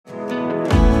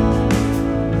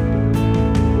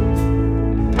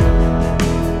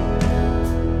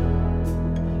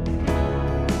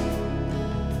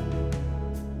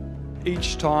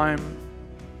each time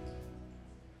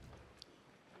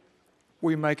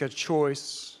we make a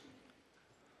choice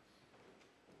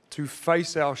to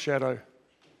face our shadow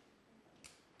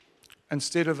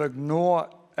instead of ignore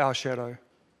our shadow,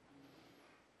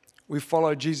 we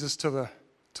follow Jesus to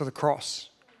the cross.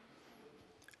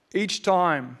 Each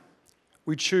time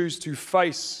we choose to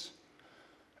face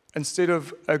instead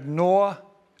of ignore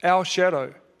our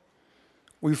shadow,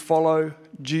 we follow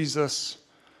Jesus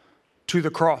to the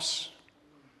cross.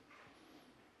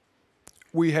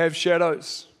 We have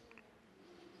shadows.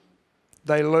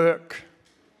 They lurk.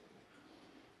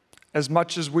 As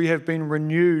much as we have been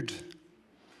renewed,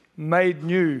 made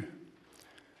new,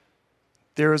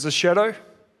 there is a shadow.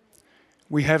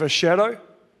 We have a shadow,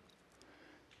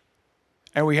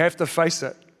 and we have to face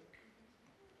it.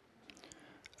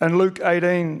 In Luke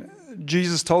 18,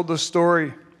 Jesus told this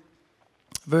story,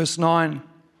 verse 9,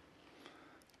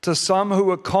 to some who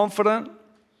were confident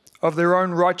of their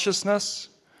own righteousness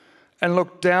and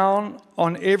looked down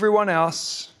on everyone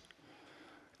else,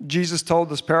 Jesus told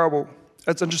this parable.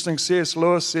 It's interesting, C.S.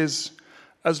 Lewis says,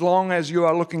 as long as you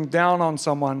are looking down on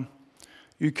someone,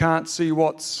 you can't see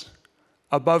what's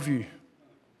above you.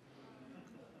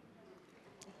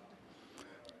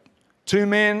 Two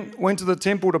men went to the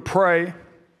temple to pray.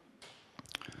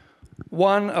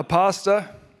 One, a pastor,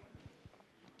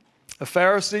 a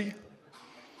Pharisee,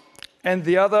 and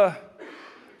the other,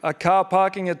 a car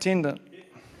parking attendant,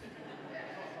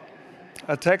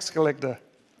 a tax collector.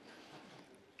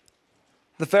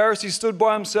 The Pharisee stood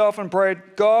by himself and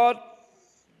prayed, God,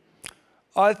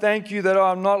 I thank you that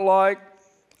I'm not like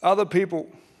other people,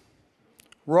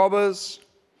 robbers,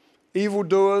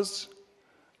 evildoers,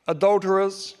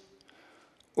 adulterers,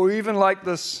 or even like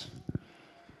this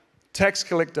tax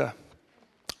collector.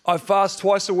 I fast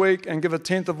twice a week and give a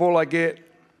tenth of all I get.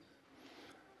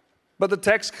 But the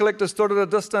tax collector stood at a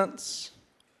distance.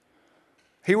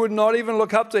 He would not even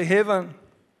look up to heaven,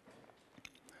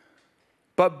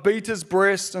 but beat his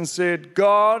breast and said,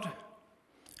 God,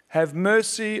 have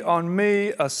mercy on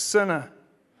me, a sinner.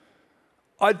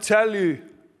 I tell you,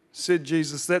 said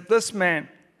Jesus, that this man,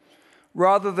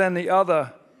 rather than the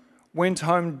other, went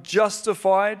home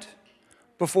justified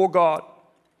before God.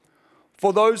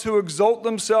 For those who exalt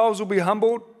themselves will be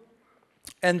humbled,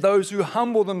 and those who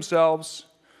humble themselves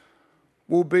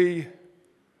will be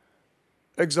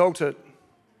exalted.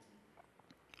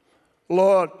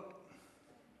 Lord,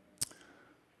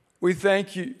 we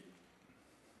thank you.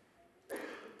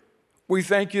 We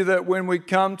thank you that when we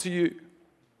come to you,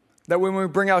 that when we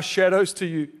bring our shadows to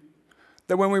you,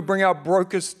 that when we bring our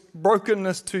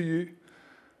brokenness to you,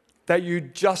 that you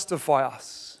justify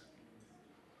us.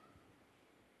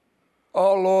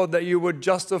 Oh Lord, that you would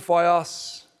justify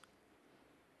us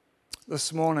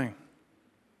this morning.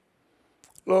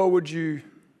 Lord, would you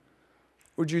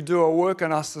do a work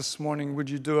in us this morning? Would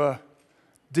you do a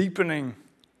deepening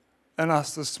in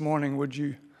us this morning? Would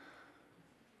you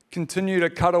continue to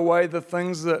cut away the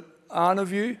things that aren't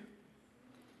of you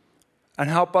and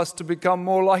help us to become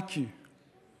more like you?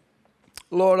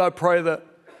 Lord, I pray that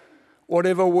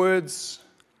whatever words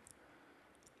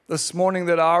this morning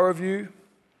that are of you,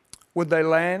 would they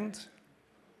land?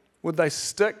 Would they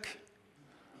stick?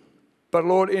 But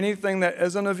Lord, anything that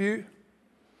isn't of you,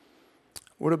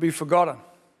 would it be forgotten?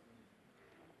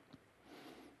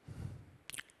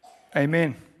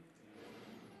 Amen.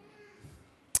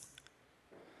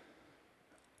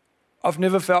 I've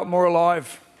never felt more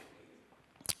alive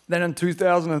than in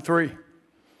 2003.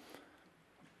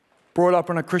 Brought up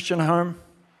in a Christian home,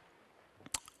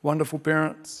 wonderful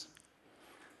parents.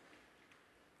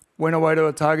 Went away to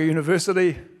Otago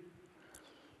University,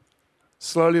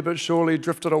 slowly but surely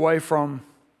drifted away from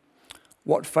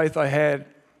what faith I had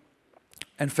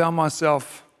and found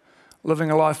myself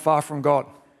living a life far from God.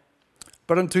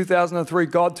 But in 2003,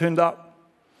 God turned up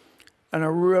in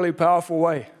a really powerful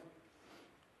way.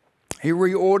 He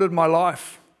reordered my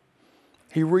life.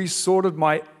 He resorted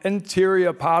my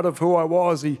interior part of who I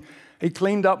was. He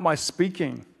cleaned up my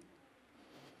speaking.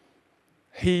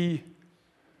 He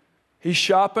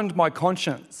sharpened my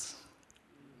conscience.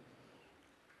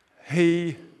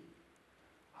 He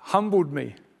humbled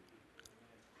me.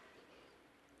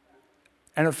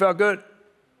 And it felt good.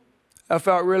 It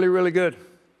felt really, really good.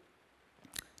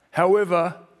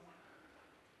 However,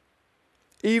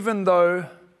 even though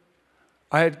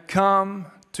I had come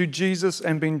to Jesus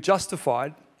and been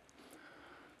justified,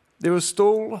 there was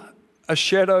still a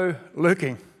shadow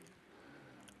lurking.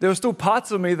 There were still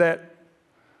parts of me that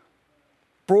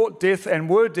brought death and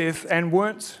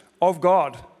weren't of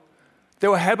God.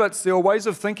 There were habits, there were ways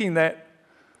of thinking that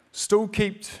still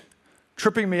kept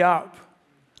tripping me up.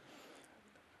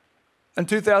 In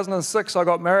 2006, I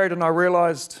got married and I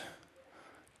realized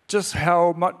just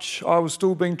how much I was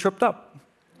still being tripped up.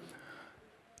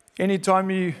 Anytime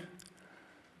you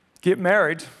get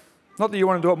married, not that you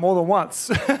want to do it more than once,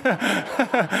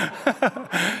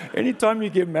 anytime you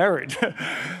get married,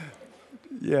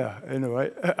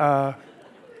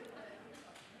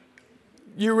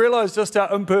 you realize just how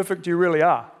imperfect you really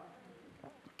are.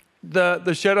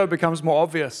 The shadow becomes more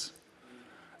obvious.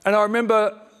 And I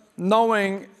remember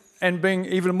knowing and being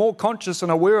even more conscious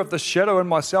and aware of the shadow in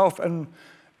myself and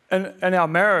in our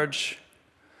marriage,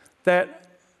 that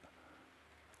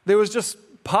there was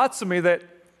just parts of me that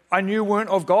I knew weren't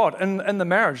of God in the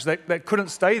marriage, that couldn't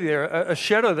stay there, a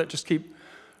shadow that just kept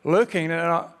lurking. And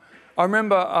I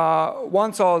remember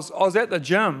once I was at the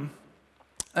gym,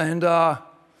 and I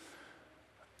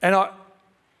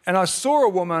saw a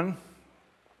woman,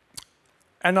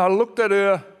 and I looked at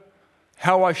her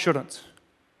how I shouldn't.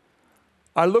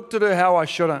 And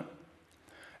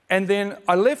then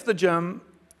I left the gym,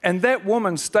 and that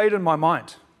woman stayed in my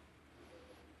mind.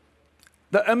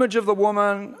 The image of the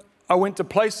woman, I went to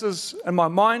places in my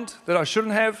mind that I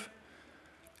shouldn't have,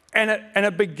 and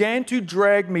it began to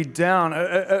drag me down.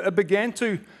 It began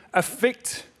to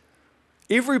affect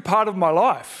every part of my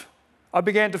life. I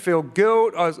began to feel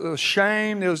guilt, I was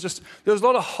shame. There was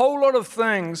a whole lot of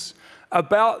things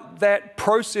about that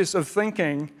process of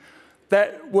thinking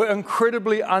that were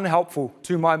incredibly unhelpful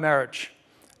to my marriage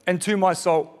and to my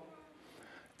soul.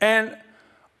 And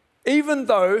even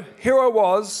though here I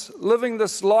was living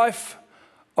this life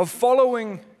of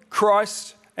following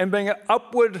Christ and being an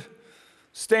upward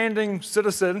standing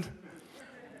citizen,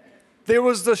 there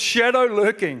was the shadow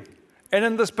lurking. And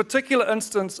in this particular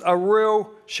instance, a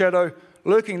real shadow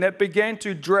lurking that began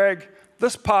to drag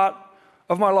this part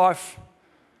of my life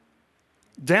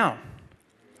down.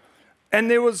 And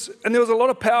there was a lot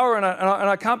of power in it, and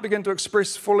I can't begin to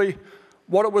express fully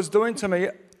what it was doing to me,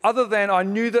 other than I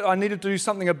knew that I needed to do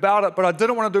something about it, but I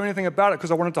didn't want to do anything about it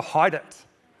because I wanted to hide it.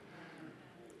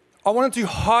 I wanted to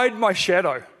hide my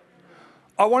shadow.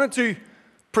 I wanted to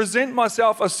present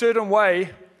myself a certain way,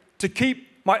 to keep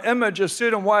my image a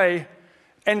certain way,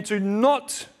 and to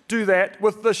not do that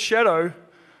with the shadow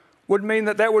would mean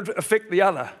that would affect the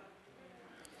other.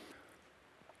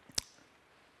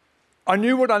 I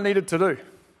knew what I needed to do.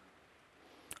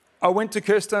 I went to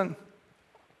Kirsten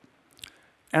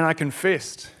and I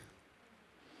confessed.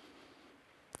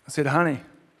 I said, honey,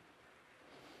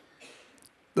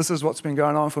 this is what's been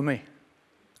going on for me.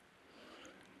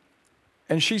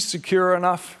 And she's secure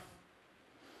enough,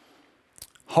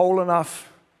 whole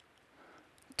enough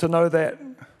to know that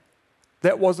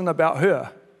that wasn't about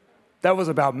her. That was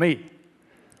about me.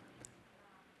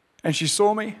 And she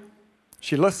saw me,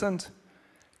 she listened,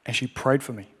 and she prayed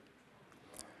for me.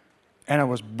 And I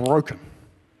was broken.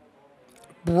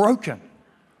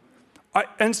 I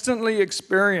instantly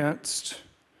experienced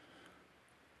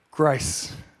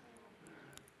grace,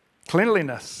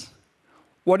 cleanliness.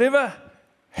 Whatever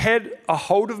had a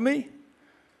hold of me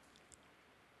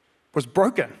was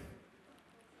broken.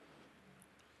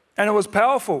 And it was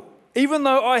powerful. Even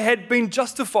though I had been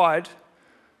justified,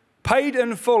 paid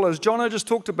in full, as Jono just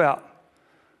talked about,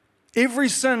 every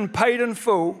sin paid in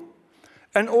full,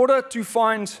 in order to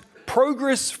find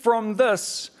progress from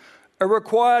this, it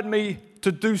required me to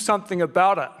do something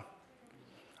about it.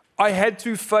 I had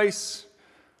to face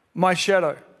my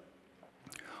shadow.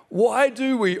 Why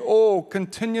do we all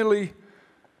continually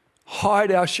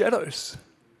hide our shadows?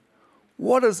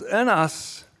 What is in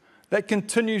us that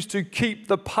continues to keep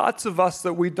the parts of us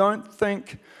that we don't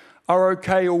think are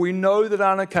okay or we know that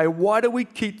aren't okay? Why do we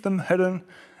keep them hidden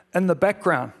in the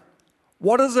background?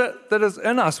 What is it that is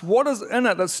in us? What is in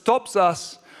it that stops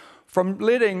us from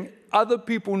letting other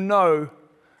people know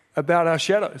about our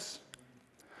shadows?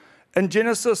 In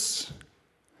Genesis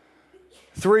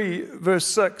 3, verse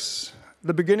 6,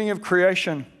 the beginning of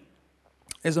creation,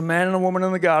 is a man and a woman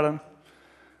in the garden.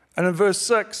 And in verse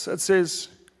 6, it says,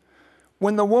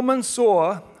 when the woman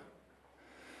saw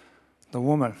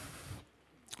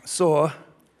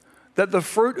that the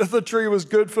fruit of the tree was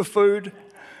good for food.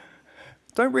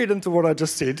 Don't read into what I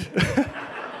just said.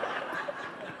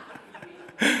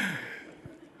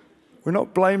 We're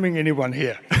not blaming anyone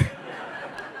here.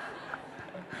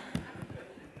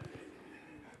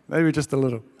 Maybe just a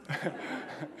little.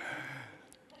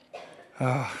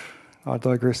 I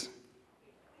digress.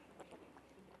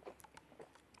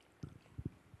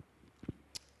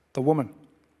 The woman,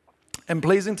 and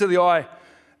pleasing to the eye,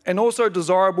 and also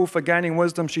desirable for gaining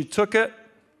wisdom, she took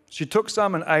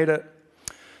some and ate it.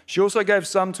 She also gave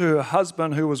some to her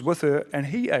husband who was with her, and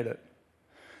he ate it.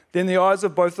 Then the eyes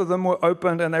of both of them were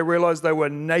opened, and they realized they were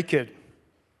naked.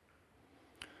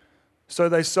 So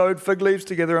they sewed fig leaves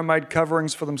together and made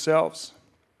coverings for themselves.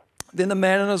 Then the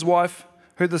man and his wife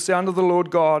heard the sound of the Lord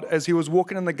God as he was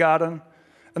walking in the garden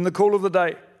in the cool of the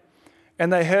day.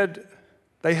 And they hid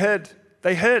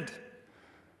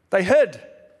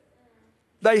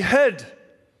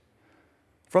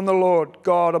from the Lord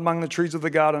God among the trees of the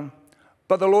garden.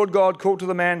 But the Lord God called to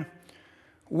the man,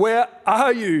 "Where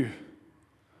are you?"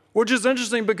 Which is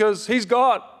interesting because he's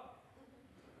God.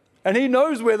 And he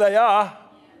knows where they are.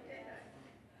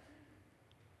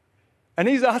 And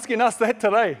he's asking us that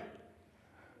today.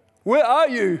 Where are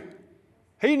you?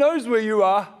 He knows where you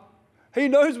are. He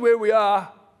knows where we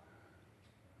are.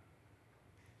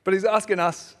 But he's asking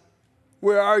us,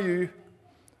 where are you?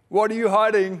 What are you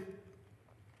hiding?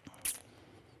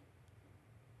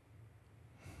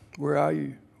 Where are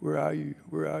you? Where are you?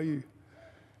 Where are you?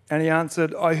 And he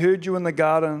answered, I heard you in the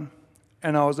garden,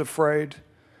 and I was afraid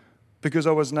because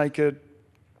I was naked,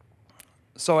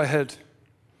 so I hid.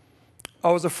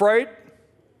 I was afraid,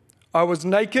 I was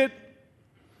naked,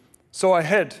 so I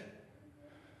hid.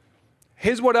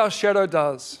 Here's what our shadow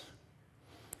does.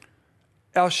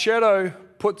 Our shadow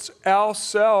puts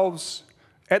ourselves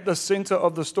at the center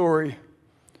of the story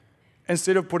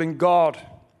instead of putting God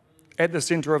at the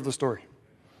center of the story.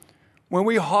 When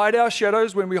we hide our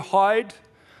shadows, when we hide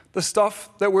the stuff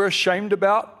that we're ashamed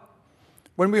about,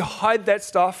 when we hide that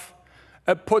stuff,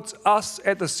 it puts us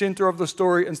at the center of the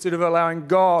story instead of allowing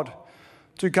God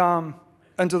to come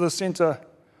into the center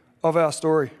of our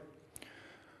story.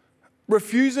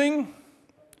 Refusing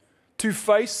to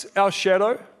face our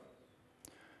shadow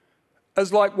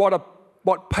is like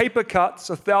what paper cuts,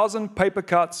 1,000 paper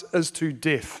cuts is to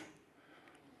death.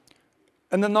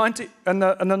 In the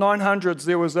 900s,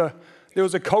 there was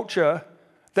a culture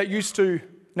that used to.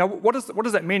 Now, what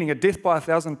does that mean? A death by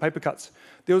 1,000 paper cuts.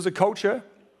 There was a culture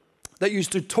that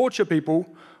used to torture people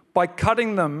by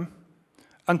cutting them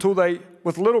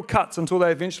with little cuts until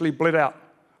they eventually bled out.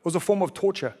 It was a form of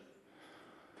torture.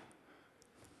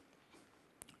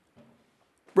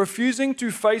 Refusing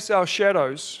to face our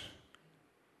shadows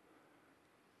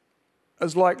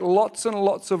is like lots and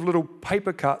lots of little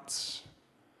paper cuts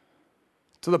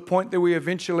to the point that we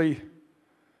eventually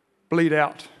bleed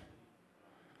out.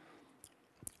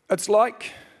 It's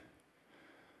like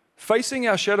facing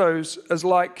our shadows is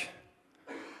like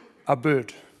a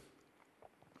bird.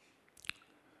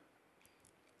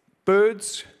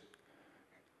 Birds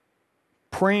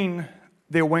preen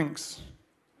their wings.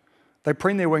 They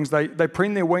preen their wings. They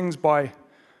preen their wings by,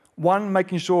 one,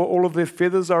 making sure all of their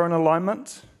feathers are in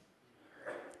alignment.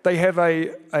 They have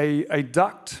a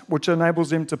duct which enables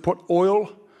them to put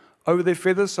oil over their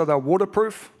feathers so they're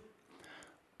waterproof.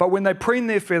 But when they preen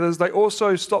their feathers, they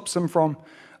also stops them from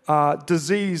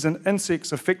disease and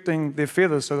insects affecting their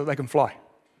feathers so that they can fly.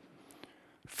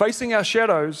 Facing our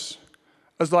shadows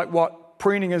is like what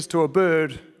preening is to a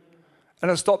bird, and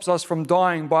it stops us from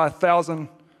dying by 1,000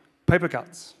 paper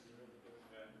cuts.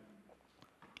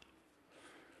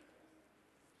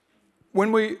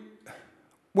 When we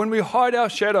hide our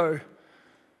shadow,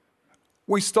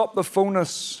 we stop the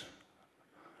fullness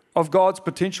of God's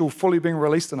potential fully being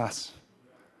released in us.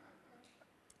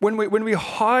 When we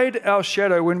hide our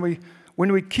shadow, when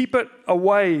we keep it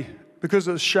away because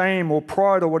of shame or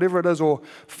pride or whatever it is, or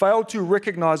fail to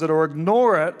recognize it or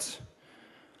ignore it,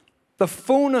 the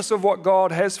fullness of what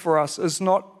God has for us is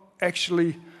not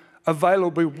actually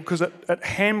available because it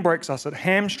handbrakes us, it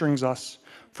hamstrings us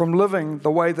from living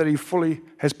the way that He fully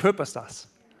has purposed us.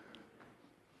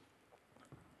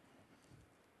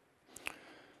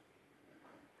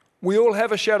 We all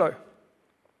have a shadow,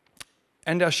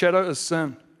 and our shadow is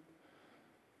sin.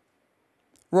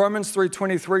 Romans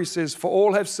 3:23 says, "For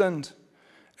all have sinned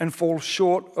and fall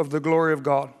short of the glory of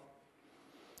God."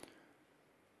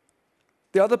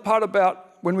 The other part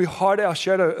about when we hide our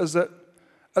shadow is that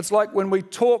it's like when we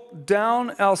talk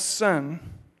down our sin,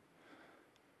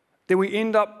 then we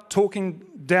end up talking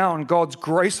down God's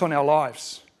grace on our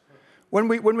lives. When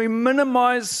we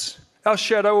minimize our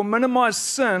shadow or minimize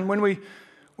sin, when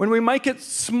we make it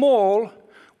small,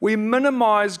 we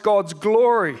minimize God's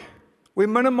glory. We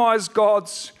minimize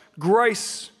God's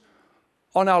grace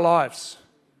on our lives.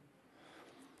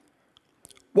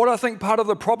 What I think part of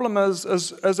the problem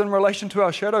is in relation to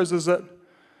our shadows is that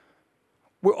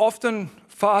we're often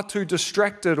far too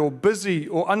distracted or busy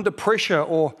or under pressure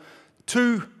or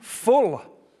too full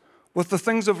with the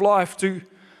things of life to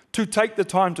take the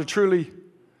time to truly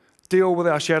deal with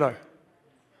our shadow.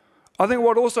 I think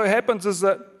what also happens is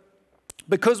that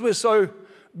because we're so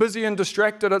busy and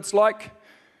distracted, it's like,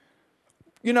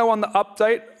 on the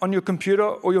update on your computer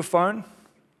or your phone, it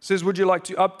says, would you like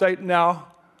to update now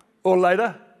or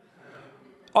later?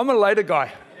 I'm a later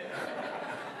guy.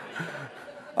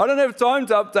 I don't have time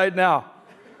to update now.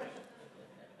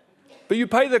 But you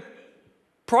pay the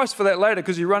price for that later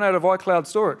because you run out of iCloud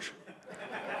storage.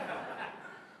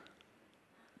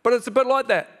 But it's a bit like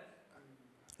that.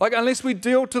 Like, unless we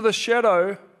deal to the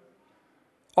shadow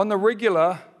on the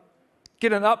regular,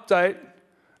 get an update,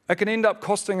 it can end up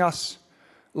costing us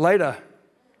later.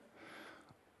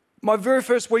 My very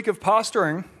first week of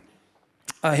pastoring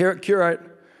here at Curate,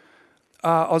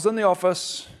 I was in the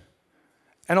office,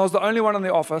 and I was the only one in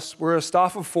the office. We're a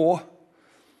staff of 4,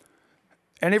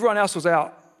 and everyone else was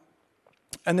out.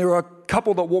 And there were a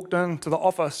couple that walked into the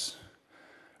office,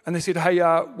 and they said, hey,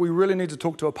 we really need to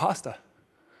talk to a pastor.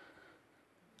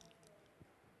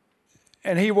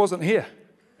 And he wasn't here.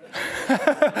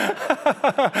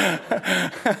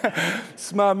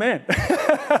 Smart man.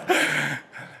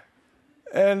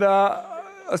 And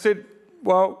I said,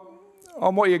 well,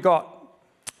 on what you got?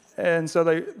 And so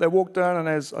they walked in, and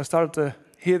as I started to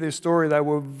hear their story, they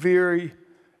were very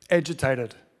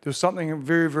agitated. There was something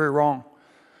very, very wrong.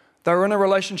 They were in a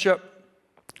relationship.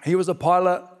 He was a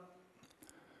pilot.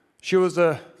 She was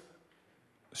a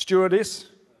stewardess,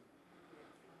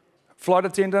 flight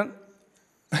attendant.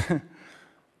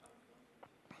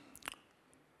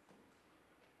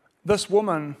 This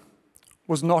woman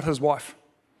was not his wife.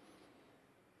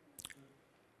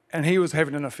 And he was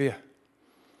having an affair.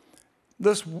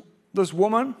 This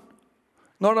woman,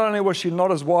 not only was she not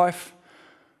his wife,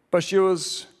 but she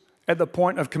was at the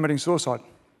point of committing suicide.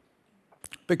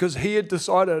 Because he had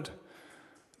decided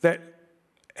that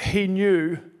he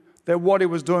knew that what he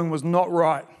was doing was not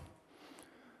right.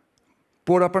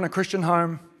 Brought up in a Christian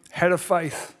home, had a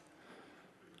faith,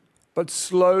 but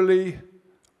slowly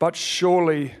but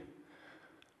surely,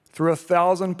 through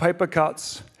 1,000 paper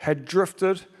cuts, had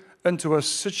drifted into a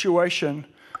situation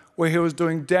where he was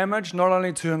doing damage not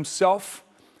only to himself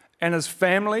and his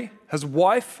family, his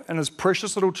wife and his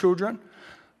precious little children,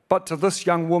 but to this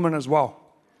young woman as well.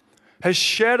 His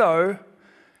shadow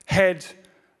had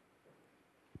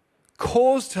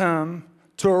caused him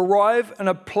to arrive in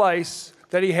a place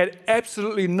that he had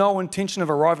absolutely no intention of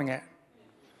arriving at.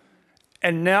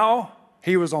 And now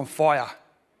he was on fire.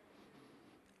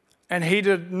 And he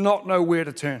did not know where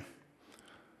to turn.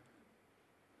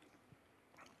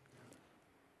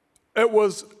 It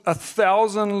was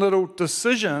 1,000 little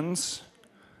decisions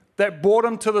that brought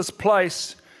him to this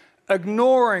place,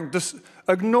 ignoring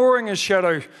his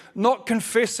shadow, not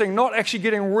confessing, not actually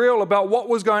getting real about what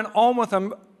was going on with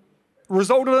him,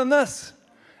 resulted in this.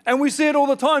 And we see it all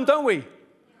the time, don't we?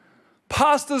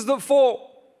 Pastors that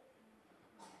fall,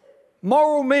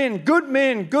 moral men, good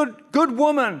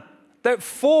women that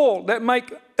fall, that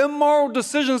make immoral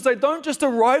decisions. They don't just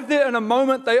arrive there in a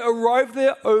moment, they arrive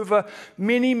there over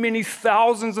many, many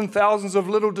thousands and thousands of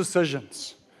little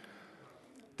decisions.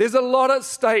 There's a lot at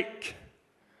stake.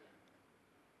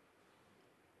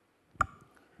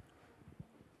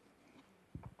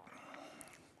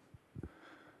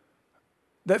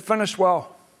 That finished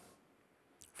well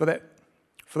for that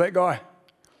guy.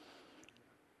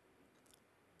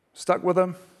 Stuck with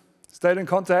him, stayed in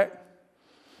contact.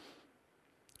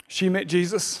 She met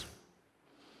Jesus,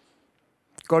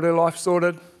 got her life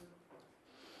sorted.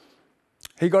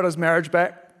 He got his marriage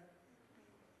back.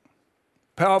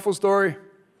 Powerful story,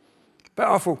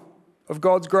 powerful, of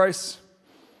God's grace.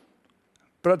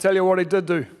 But I tell you what he did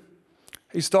do.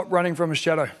 He stopped running from his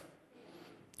shadow.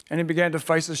 And he began to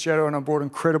face his shadow, and it brought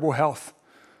incredible health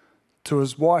to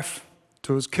his wife,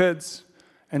 to his kids,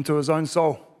 and to his own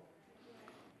soul.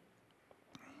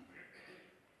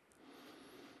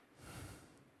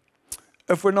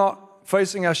 If we're not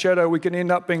facing our shadow, we can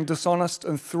end up being dishonest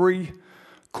in 3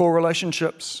 core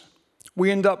relationships.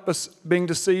 We end up being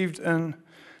deceived in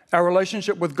our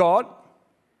relationship with God,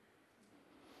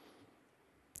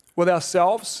 with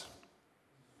ourselves,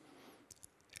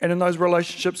 and in those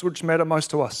relationships which matter most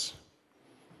to us.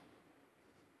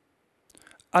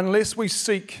 Unless we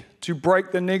seek to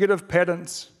break the negative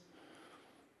patterns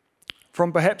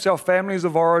from perhaps our families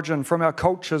of origin, from our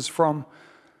cultures, from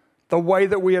the way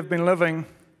that we have been living,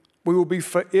 we will be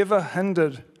forever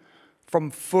hindered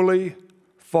from fully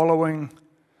following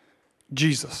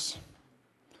Jesus.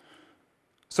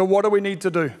 So what do we need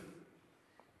to do?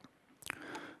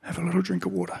 Have a little drink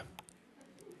of water.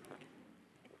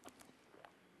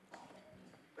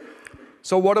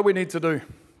 So what do we need to do?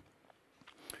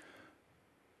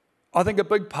 I think a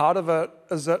big part of it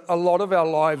is that a lot of our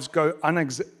lives go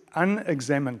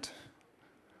unexamined.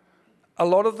 A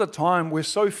lot of the time, we're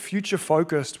so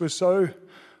future-focused, we're so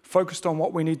focused on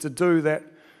what we need to do that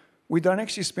we don't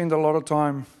actually spend a lot of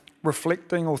time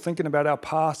reflecting or thinking about our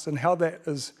past and how that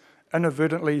is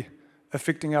inadvertently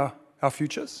affecting our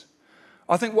futures?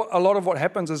 I think a lot of what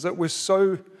happens is that we're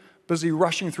so busy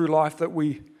rushing through life that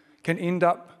we can end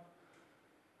up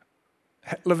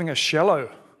living a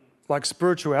shallow, like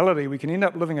spirituality. We can end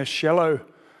up living a shallow.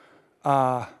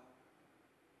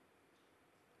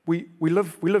 We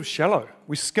live shallow.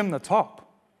 We skim the top.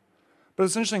 But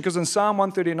it's interesting because in Psalm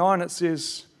 139 it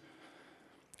says,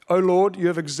 "O Lord, you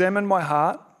have examined my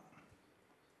heart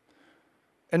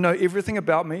and know everything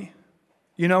about me.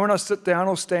 You know when I sit down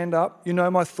or stand up. You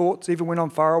know my thoughts even when I'm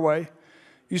far away.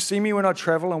 You see me when I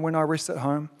travel and when I rest at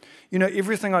home. You know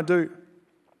everything I do.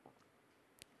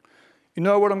 You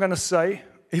know what I'm going to say,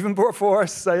 even before I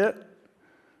say it.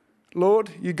 Lord,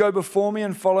 you go before me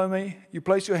and follow me. You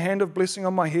place your hand of blessing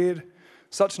on my head.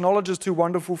 Such knowledge is too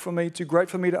wonderful for me, too great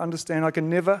for me to understand. I can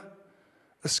never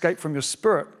escape from your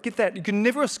spirit." Get that? You can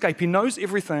never escape. He knows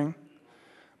everything.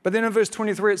 But then in verse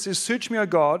 23 it says, "Search me, O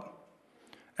God,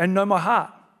 and know my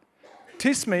heart.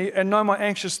 Test me and know my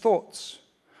anxious thoughts.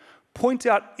 Point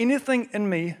out anything in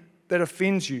me that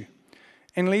offends you,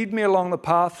 and lead me along the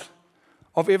path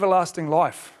of everlasting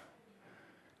life."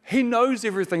 He knows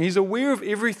everything. He's aware of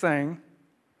everything,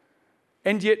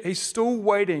 and yet he's still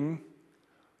waiting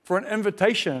for an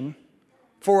invitation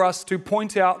for us to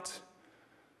point out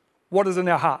what is in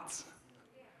our hearts.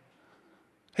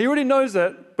 He already knows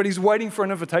it, but he's waiting for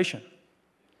an invitation.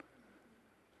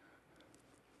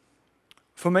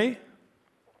 For me,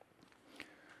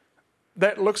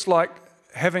 that looks like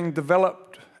having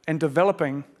developed and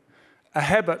developing a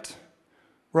habit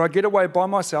where I get away by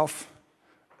myself,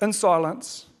 in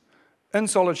silence, in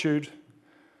solitude,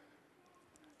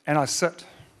 and I sit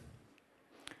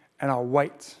and I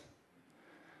wait.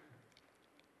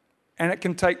 And it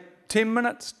can take 10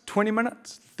 minutes, 20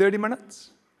 minutes, 30 minutes,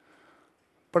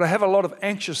 but I have a lot of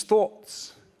anxious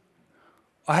thoughts.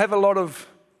 I have a lot of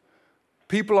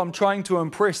people I'm trying to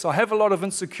impress. I have a lot of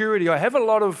insecurity. I have a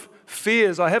lot of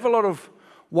fears. I have a lot of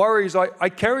worries. I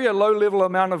carry a low-level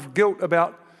amount of guilt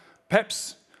about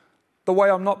perhaps the way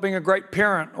I'm not being a great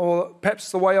parent, or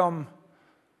perhaps the way I'm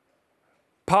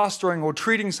pastoring or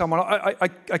treating someone.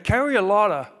 I carry a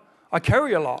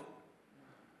lot.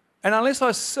 And unless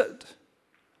I sit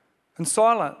in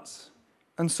silence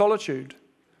and solitude,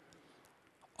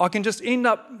 I can just end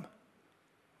up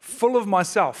full of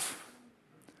myself.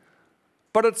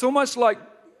 But it's almost like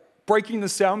breaking the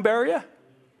sound barrier.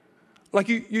 Like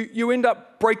you end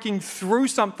up breaking through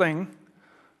something,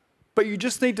 but you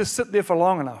just need to sit there for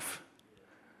long enough.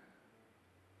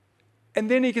 And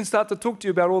then he can start to talk to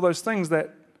you about all those things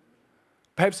that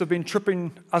perhaps have been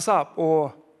tripping us up,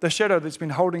 or the shadow that's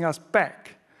been holding us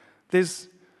back. There's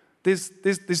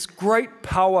great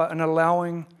power in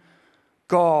allowing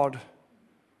God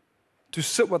to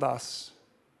sit with us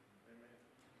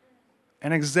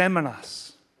and examine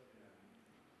us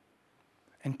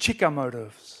and check our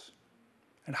motives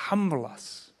and humble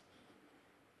us,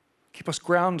 keep us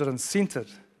grounded and centered.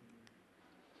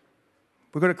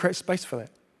 We've got to create space for that.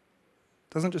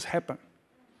 It doesn't just happen.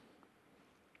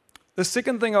 The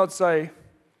second thing I'd say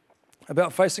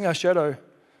about facing our shadow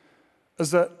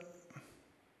is that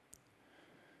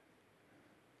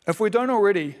if we don't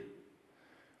already,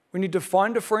 we need to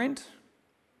find a friend,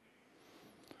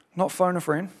 not phone a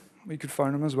friend. We could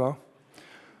phone him as well.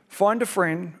 Find a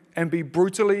friend and be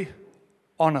brutally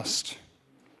honest.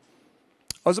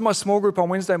 I was in my small group on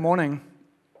Wednesday morning,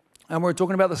 and we were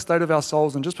talking about the state of our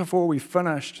souls, and just before we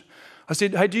finished, I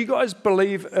said, "Hey, do you guys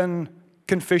believe in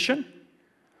confession?"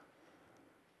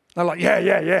 They're like,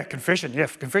 yeah, confession. Yeah,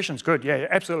 confession's good. Yeah,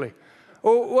 absolutely.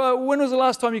 Well, when was the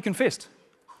last time you confessed?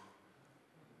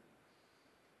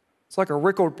 It's like a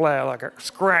record player, like a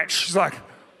scratch. It's like,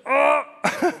 oh.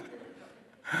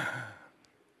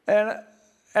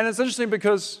 And it's interesting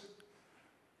because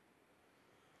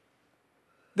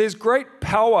there's great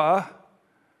power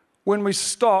when we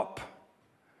stop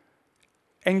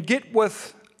and get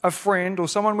with a friend or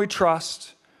someone we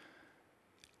trust,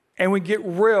 and we get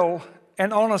real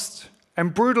and honest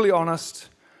and brutally honest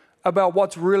about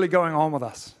what's really going on with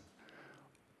us.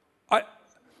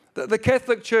 The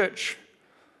Catholic Church,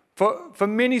 for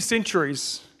many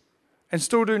centuries, and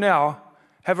still do now,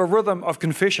 have a rhythm of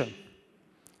confession.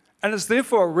 And it's there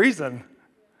for a reason.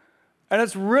 And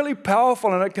it's really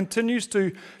powerful, and it continues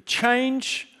to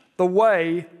change the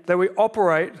way that we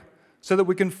operate so that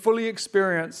we can fully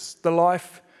experience the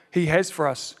life He has for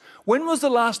us. When was the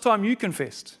last time you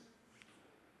confessed?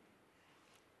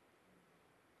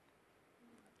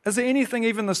 Is there anything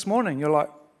even this morning you're like,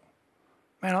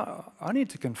 man, I need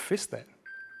to confess that?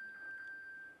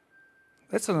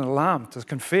 That's an alarm to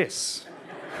confess.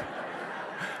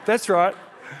 That's right.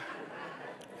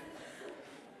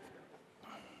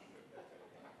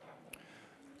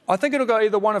 I think it'll go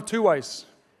either one of two ways.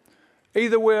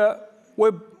 Either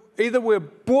we're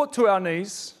brought to our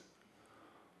knees,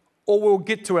 or we'll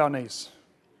get to our knees.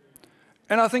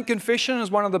 And I think confession is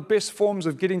one of the best forms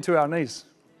of getting to our knees.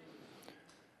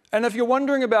 And if you're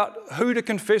wondering about who to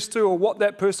confess to or what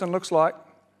that person looks like,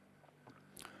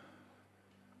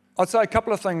 I'd say a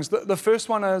couple of things. The first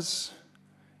one is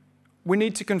we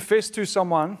need to confess to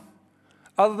someone,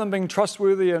 other than being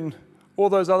trustworthy and all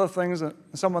those other things, and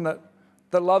someone that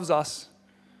loves us.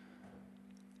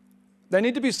 They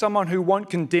need to be someone who won't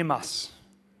condemn us.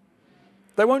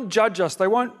 They won't judge us. They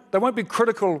won't be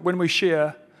critical when we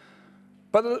share.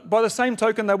 But by the same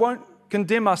token, they won't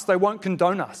condemn us. They won't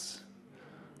condone us.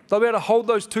 They'll be able to hold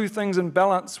those two things in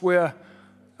balance where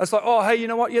it's like, oh, hey, you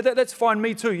know what? Yeah, that's fine.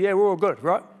 Me too. Yeah, we're all good,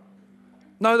 right?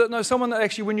 No, someone that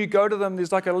actually, when you go to them,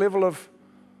 there's like a level of,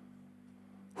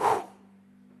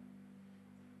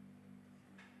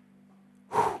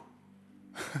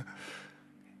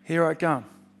 here I come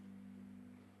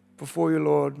before you,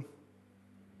 Lord,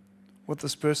 with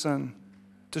this person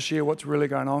to share what's really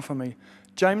going on for me.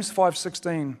 James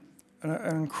 5:16,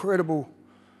 an incredible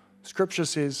scripture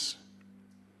says,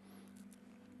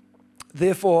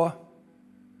 therefore,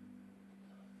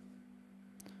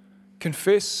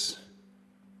 confess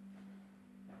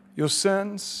your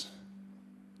sins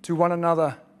to one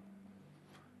another.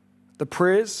 The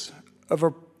prayers of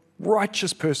a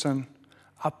righteous person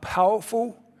are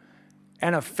powerful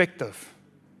and effective.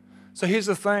 So here's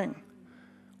the thing.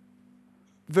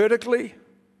 Vertically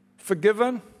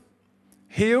forgiven,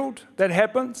 healed, that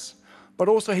happens, but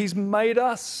also He's made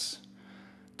us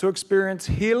to experience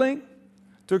healing,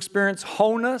 to experience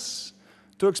wholeness,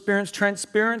 to experience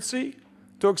transparency,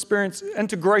 to experience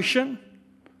integration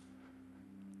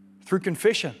through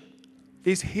confession.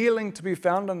 There's healing to be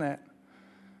found in that.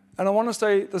 And I want to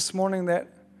say this morning that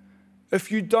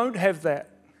if you don't have that,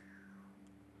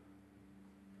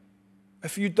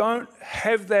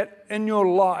 in your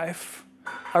life,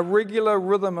 a regular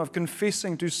rhythm of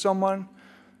confessing to someone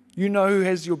you know who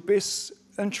has your best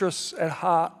interests at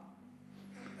heart,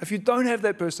 if you don't have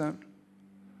that person,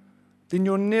 then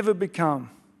you'll never become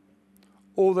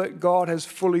all that God has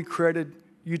fully created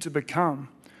you to become.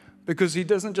 Because He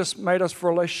doesn't just made us for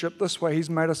a relationship this way, He's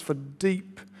made us for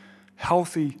deep,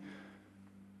 healthy,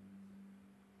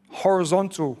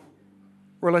 horizontal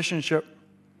relationship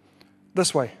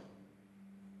this way.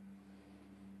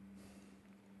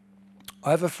 I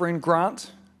have a friend,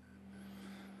 Grant.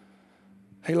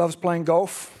 He loves playing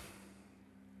golf,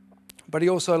 but he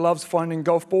also loves finding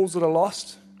golf balls that are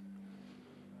lost.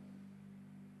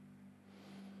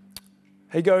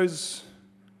 He goes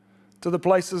to the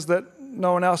places that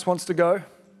no one else wants to go,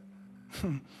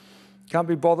 can't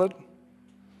be bothered,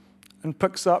 and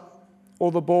picks up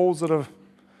all the balls that are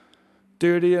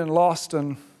dirty and lost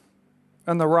and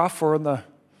in the rough or in the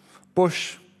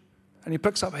bush, and he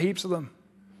picks up heaps of them.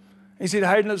 He said,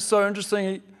 Hayden, it's so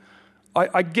interesting.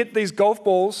 I get these golf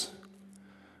balls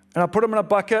and I put them in a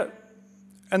bucket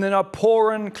and then I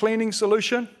pour in cleaning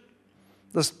solution,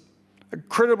 this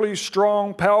incredibly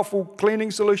strong, powerful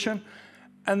cleaning solution,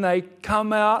 and they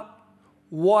come out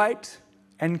white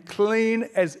and clean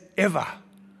as ever.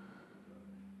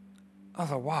 I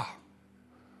thought, wow,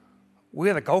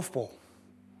 we're the golf ball.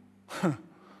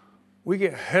 We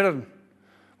get hidden.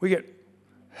 We get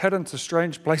head into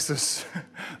strange places.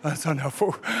 That's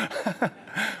unhelpful.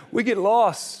 We get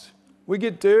lost. We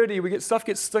get dirty. Stuff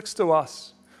gets sticks to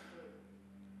us.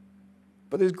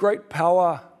 But there's great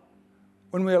power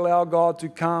when we allow God to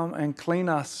come and clean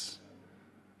us.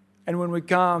 And when we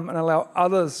come and allow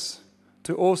others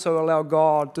to also allow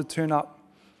God to turn up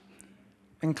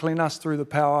and clean us through the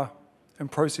power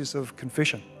and process of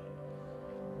confession.